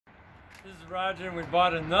This is Roger, and we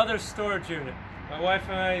bought another storage unit. My wife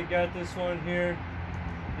and I got this one here,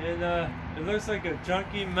 and it looks like a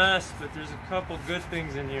junky mess, but there's a couple good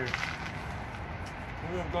things in here.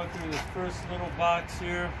 We're gonna go through this first little box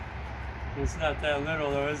here. It's not that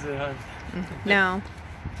little though, is it, hon? No.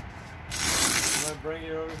 You wanna bring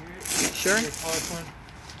it over here? Sure.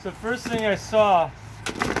 So first thing I saw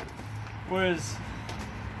was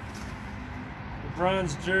the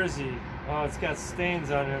bronze jersey. Oh, it's got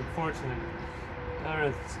stains on it, unfortunately. I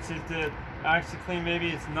don't know, to OxiClean, maybe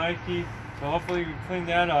it's Nike. So hopefully we clean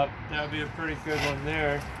that up. That would be a pretty good one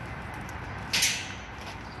there.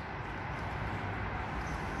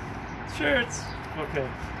 Shirts. Okay.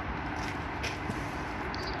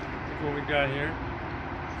 Look what we got here.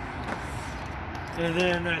 And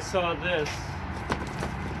then I saw this.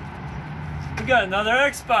 We got another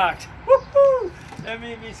Xbox. Woohoo! That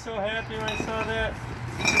made me so happy when I saw that.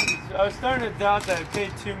 I was starting to doubt that I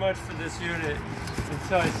paid too much for this unit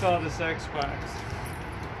until I saw this Xbox.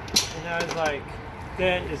 And I was like,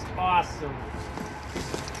 that is awesome.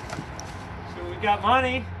 So we got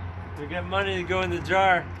money. We got money to go in the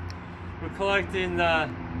jar. We're collecting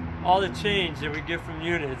all the change that we get from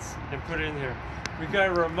units and put it in here. We got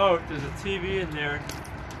a remote. There's a TV in there.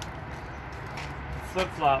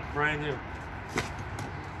 Flip-flop, brand new.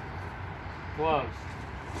 Gloves.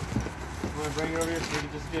 You want to bring it over here so we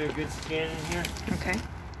can just get a good scan in here? Okay.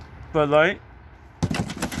 Bud Light.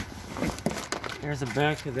 Here's the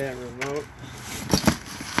back of that remote.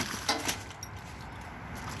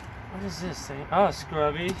 What is this thing? Oh,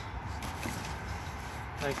 scrubby.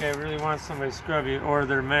 Like I really want somebody scrubby or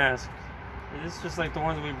their mask. It's just like the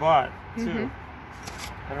ones we bought too.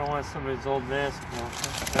 I don't want somebody's old mask.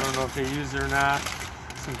 I don't know if they use it or not.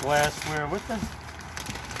 Some glassware. What the?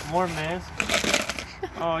 More masks?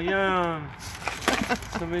 Oh, yum.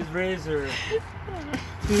 Somebody's razor.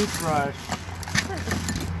 Toothbrush.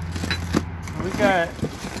 We got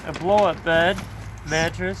a blow-up bed,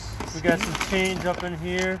 mattress. We got some change up in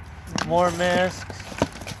here. More masks.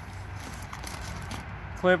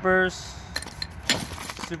 Clippers.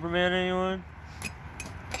 Superman, anyone?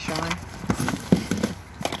 Sean.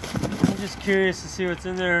 I'm just curious to see what's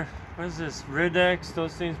in there. What is this? Ridex?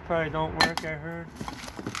 Those things probably don't work, I heard.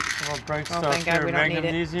 I'll break stuff thank God here. we don't need it.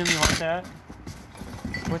 Magnesium, you want that?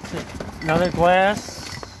 What's it? Another glass?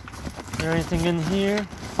 Is there anything in here?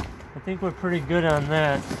 I think we're pretty good on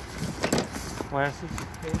that. Glasses.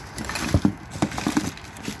 Okay.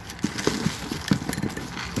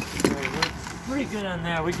 Right, we're pretty good on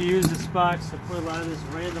that. We could use this box to put a lot of this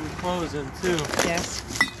random clothes in too. Yes.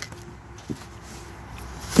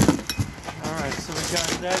 Alright, so we got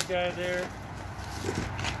that guy there.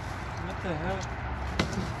 What the hell?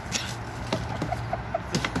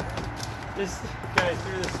 This guy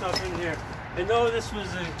threw this stuff in here. I know this was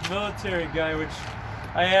a military guy, which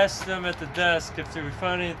I asked them at the desk if they would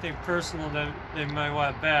find anything personal that they might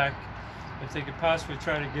want back, if they could possibly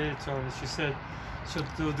try to get it to him. And she said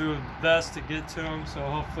she'll do her best to get to him, so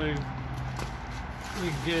hopefully we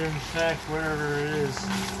can get him back wherever it is.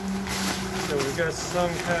 So we got some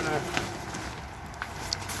kind of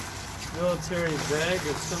military bag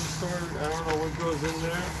of some sort. I don't know what goes in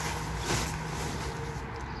there.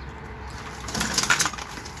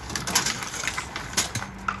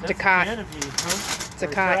 It's a cot. Canopy, huh? It's a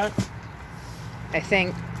cot. I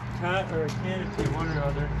think. Cot or a canopy, one or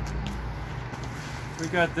other. We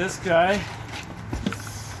got this guy.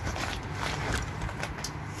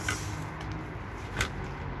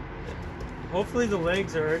 Hopefully the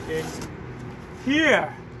legs are in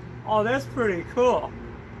here. Oh, that's pretty cool.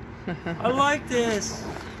 I like this.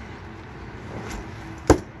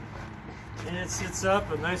 And it sits up,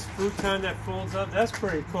 a nice futon that folds up. That's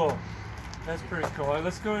pretty cool. That's pretty cool. All right,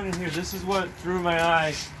 let's go in here. This is what drew my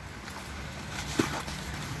eye.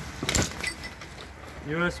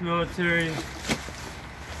 U.S. military.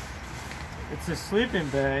 It's a sleeping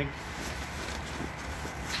bag.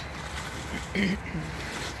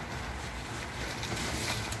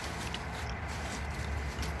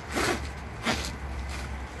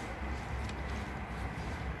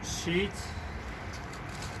 Sheets.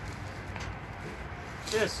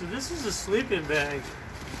 Yeah, so this is a sleeping bag.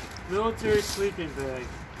 Military sleeping bag.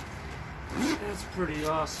 That's pretty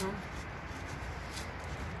awesome.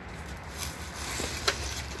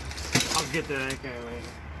 I'll get to that guy later.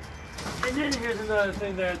 And then here's another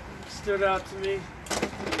thing that stood out to me.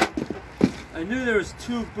 I knew there was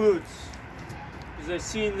two boots because I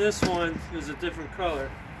seen this one was a different color.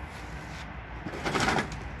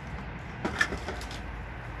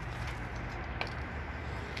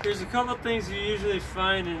 There's a couple things you usually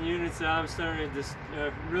find in units that I'm starting to just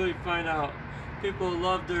really find out people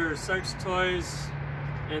love their sex toys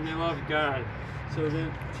and they love God. So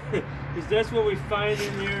then, is that's what we find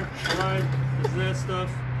in here? Right? Is that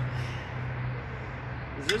stuff?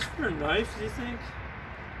 Is this for knives, do you think?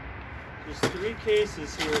 There's 3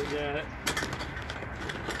 cases here of that.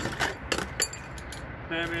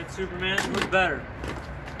 Batman, Superman, who's better?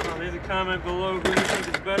 Leave a comment below who you think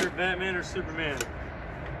is better, Batman or Superman.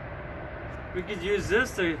 We could use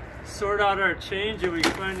this to sort out our change that we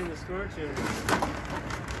find in the store change.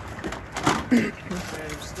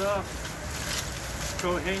 Random stuff.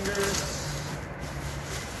 Coat hangers.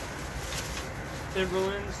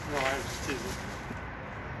 Timberlands. No, I'm just teasing.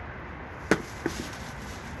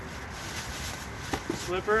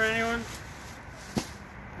 Slipper, anyone?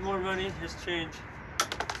 More money, just change.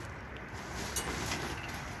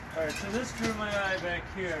 Alright, so this drew my eye back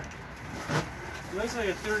here. It looks like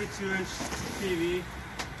a 32-inch TV.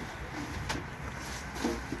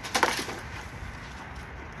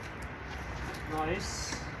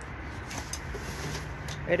 Nice.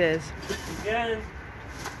 It is. Again,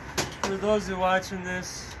 for those who are watching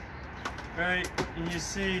this, right, and you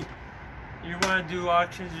see you want to do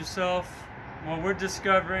auctions yourself, what we're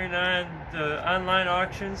discovering on the online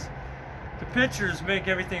auctions, the pictures make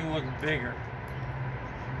everything look bigger.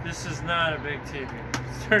 This is not a big TV.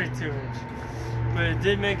 It's 32 inch. But it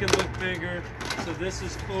did make it look bigger. So this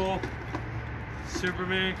is cool.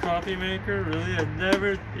 Superman coffee maker. Really? I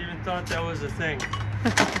never even thought that was a thing.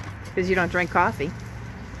 Because you don't drink coffee.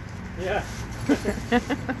 Yeah.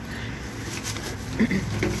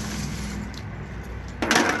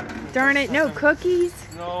 Darn it, no cookies?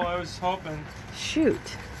 No, I was hoping.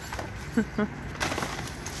 Shoot. We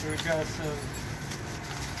got some...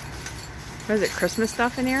 What is it, Christmas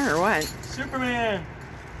stuff in here or what? Superman!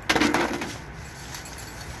 I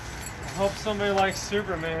hope somebody likes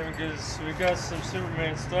Superman because we got some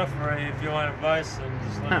Superman stuff ready. If you want to buy some,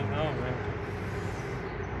 just let me know, man.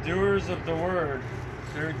 Doers of the Word.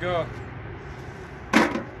 There we go.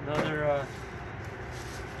 Another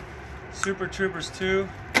Super Troopers 2.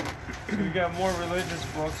 So we got more religious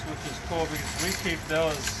books, which is cool because we keep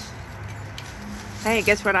those. Hey,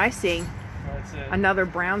 guess what I see? That's it. Another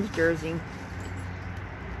Browns jersey.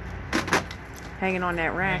 Hanging on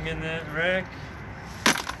that rack. Hanging that rack.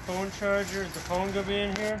 Phone charger. Is the phone gonna be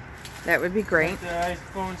in here? That would be great. Like the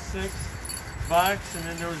iPhone 6 box, and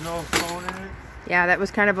then there was no phone in it. Yeah, that was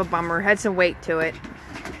kind of a bummer. Had some weight to it.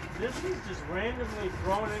 This is just randomly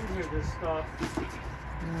thrown in here, this stuff.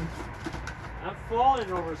 I'm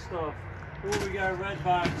falling over stuff. Ooh, we got a red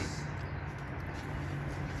box.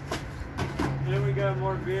 Then we got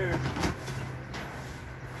more beer.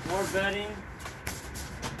 More bedding.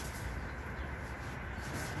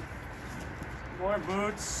 More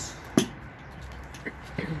boots.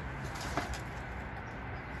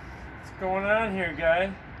 What's going on here,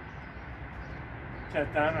 guy?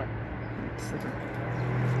 Catano.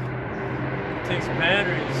 Takes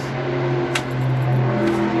batteries.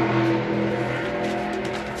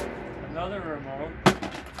 Another remote.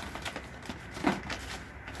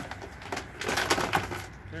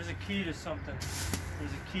 There's a key to something.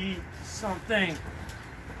 There's a key to something.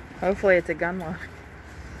 Hopefully it's a gun lock.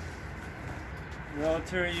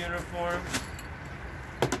 Military uniform.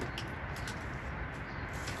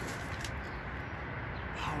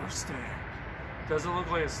 Power stand. Doesn't look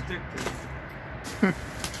like a stick to me.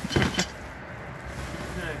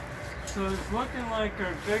 Okay. So it's looking like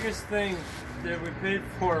our biggest thing that we paid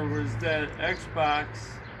for was that Xbox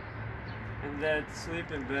and that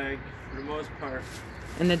sleeping bag for the most part.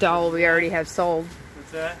 And the doll we already have sold.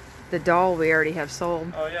 What's that? The doll we already have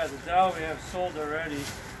sold. Oh yeah, the doll we have sold already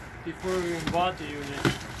before we even bought the unit.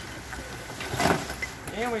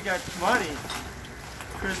 And we got money.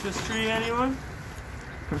 Christmas tree, anyone?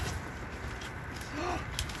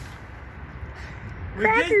 We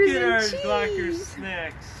Crackers did get and our cheese. Locker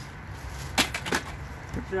snacks.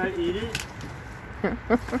 Should I eat it?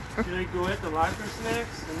 Should I go at the Locker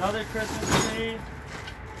snacks? Another Christmas tree.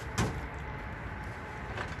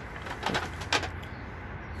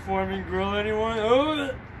 Foreman grill, anyone?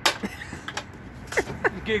 Oh!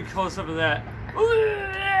 Get close up of that. Oh,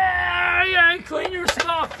 yeah, clean your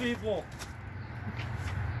stuff, people.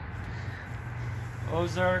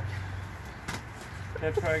 Ozark.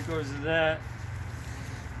 That probably goes to that.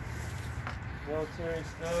 Military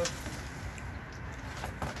stuff.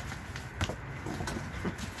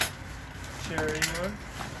 Cherry one.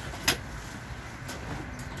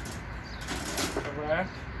 A rack.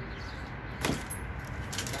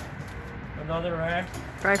 Another rack.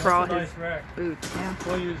 Probably for all That's a his nice rack. boots, yeah.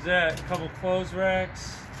 We'll use that. A couple clothes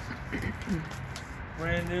racks.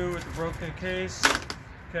 Brand new with the broken case.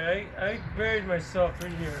 Okay, I buried myself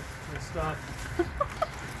in here and stuff.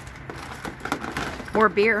 More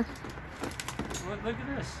beer. Look at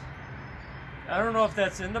this. I don't know if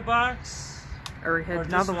that's in the box Or another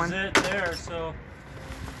this was one. it there, so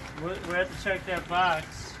we have to check that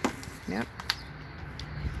box. Yep.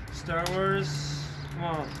 Star Wars. Come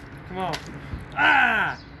on. Come on.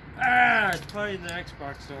 Ah! Ah! It's probably in the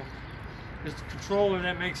Xbox, so it's the controller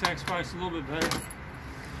that makes Xbox a little bit better.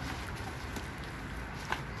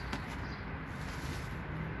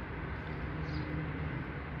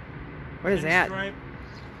 What is that? Pinstripe.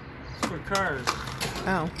 It's for cars.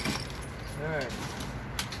 Oh. Alright.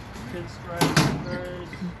 Pinstripe cars.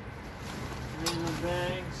 Razor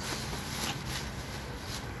bags.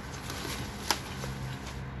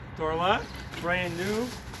 Door lock. Brand new.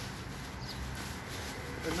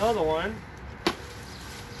 Another one.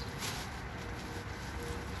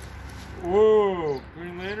 Whoa!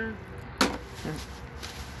 Green Lantern.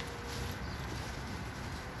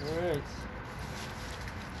 Alright.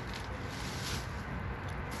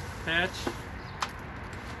 Patch.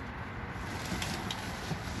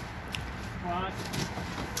 Clock.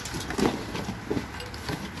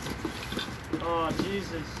 Oh,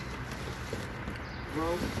 Jesus.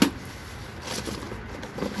 Rope.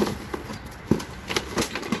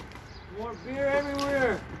 More beer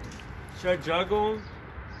everywhere. Should I juggle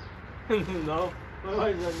them? No. No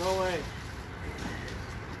way.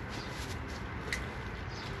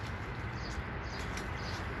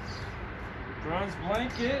 Bronze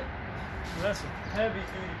blanket. Well, that's a heavy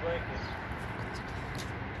duty blanket.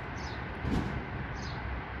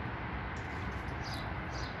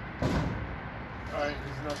 Alright,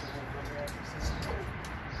 there's nothing from the axis.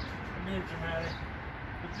 I'm being dramatic.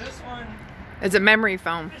 But this one It's a memory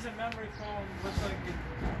foam. is a memory foam. Looks like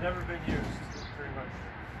it's never been used, pretty much.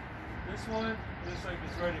 This one looks like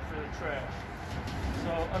it's ready for the trash.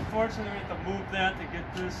 So unfortunately we have to move that to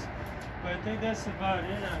get this. But I think that's about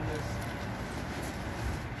it on this.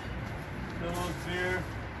 Little beer.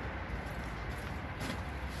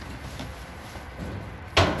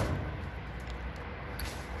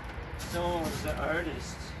 Someone was the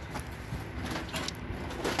artist.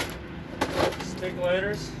 Stick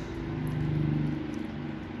lighters.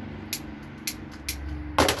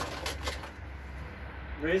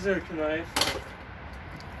 Razor knife.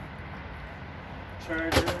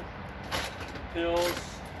 Charger. Pills.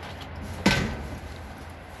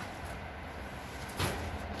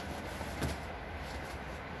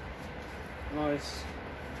 Nice.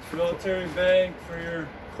 Military bag for your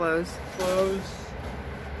Clothes. clothes.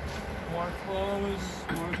 More clothes.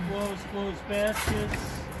 More clothes. Clothes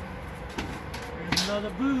baskets. Here's another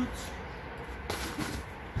boot.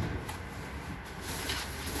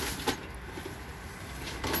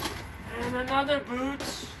 And another boot.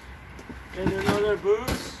 And another boot.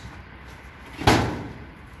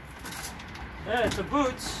 Yeah, it's a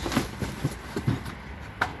boot.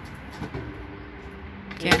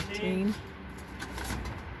 Canteen.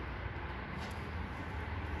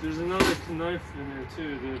 There's another knife in there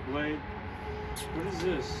too, the blade. What is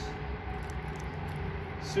this?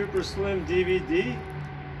 Super Slim DVD?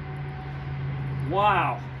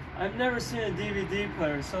 Wow! I've never seen a DVD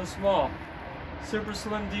player so small. Super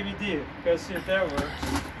Slim DVD. Gotta see if that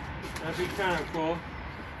works. That'd be kind of cool.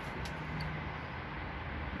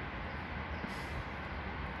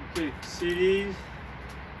 Okay, CDs.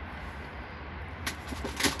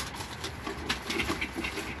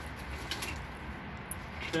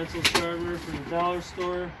 Pencil sharpener from the dollar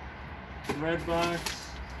store. Red box.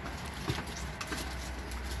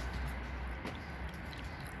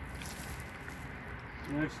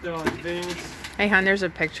 Lifestyle Advance. Hey, hon, there's a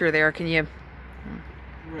picture there. Can you?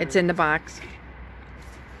 It's in the box.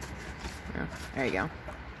 Oh, there you go.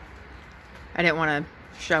 I didn't want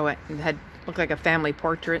to show it. It had looked like a family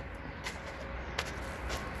portrait.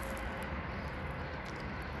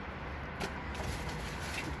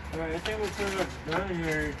 Alright, I think we're pretty much done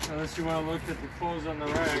here, unless you want to look at the clothes on the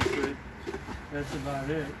rack, but that's about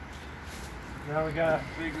it. Now we got a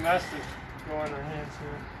big mess to go on our hands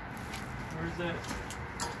here. Where's that?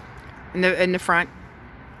 In the front.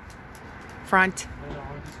 Front. I know,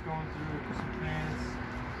 we're just going through some pants.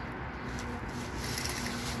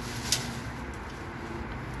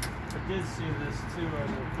 I did see this too on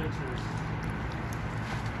the pictures.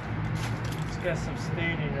 It's got some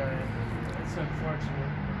staining on it. It's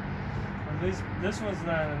unfortunate. At least this one's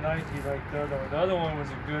not a Nike like the other one. The other one was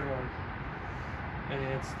a good one. And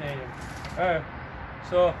it's staining. Alright,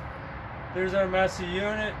 so there's our messy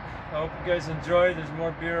unit. I hope you guys enjoyed. There's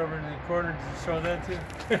more beer over in the corner. Did you show that too?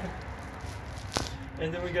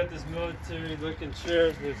 And then we got this military looking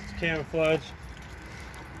chair with camouflage.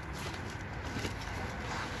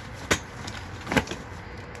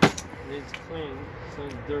 Needs clean.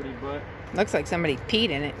 Sounds dirty butt. Looks like somebody peed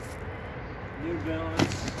in it. New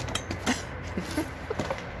Balance.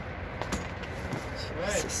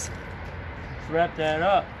 Right. Let's wrap that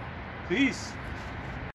up. Peace.